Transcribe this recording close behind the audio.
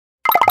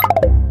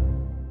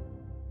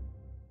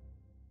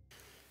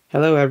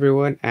Hello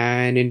everyone,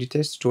 and in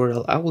today's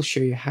tutorial I will show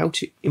you how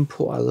to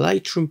import a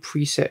Lightroom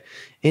preset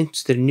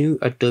into the new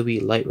Adobe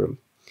Lightroom.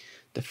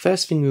 The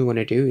first thing we want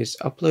to do is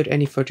upload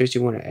any photos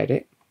you want to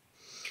edit,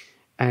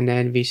 and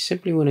then we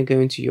simply want to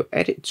go into your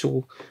edit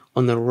tool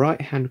on the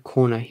right hand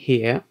corner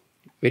here,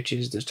 which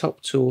is the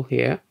top tool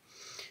here,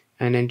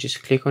 and then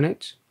just click on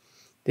it.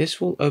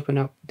 This will open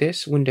up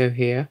this window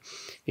here.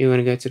 You want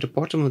to go to the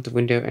bottom of the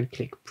window and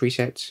click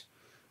presets,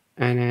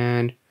 and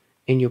then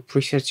in your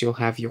presets you'll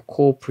have your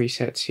core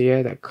presets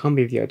here that come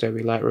with the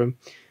Adobe Lightroom,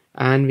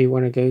 and we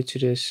want to go to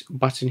this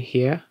button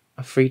here,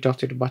 a three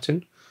dotted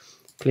button.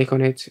 Click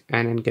on it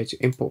and then go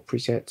to import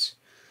presets.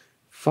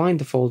 Find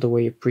the folder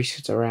where your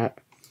presets are at,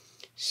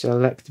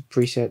 select the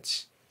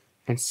presets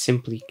and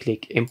simply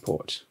click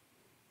import.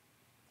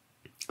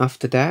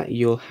 After that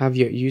you'll have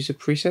your user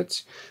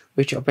presets,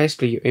 which are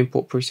basically your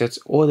import presets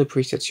or the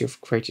presets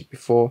you've created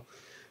before.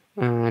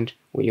 And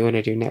what you want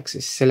to do next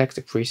is select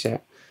a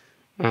preset,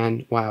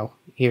 and wow,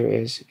 here it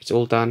is, it's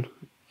all done.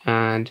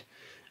 And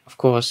of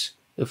course,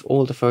 with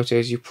all the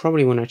photos you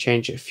probably want to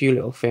change a few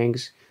little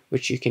things,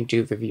 which you can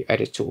do with your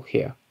edit tool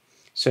here.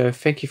 So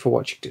thank you for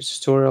watching this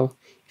tutorial.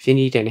 If you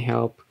need any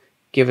help,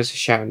 give us a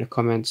shout in the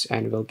comments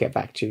and we'll get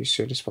back to you as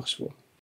soon as possible.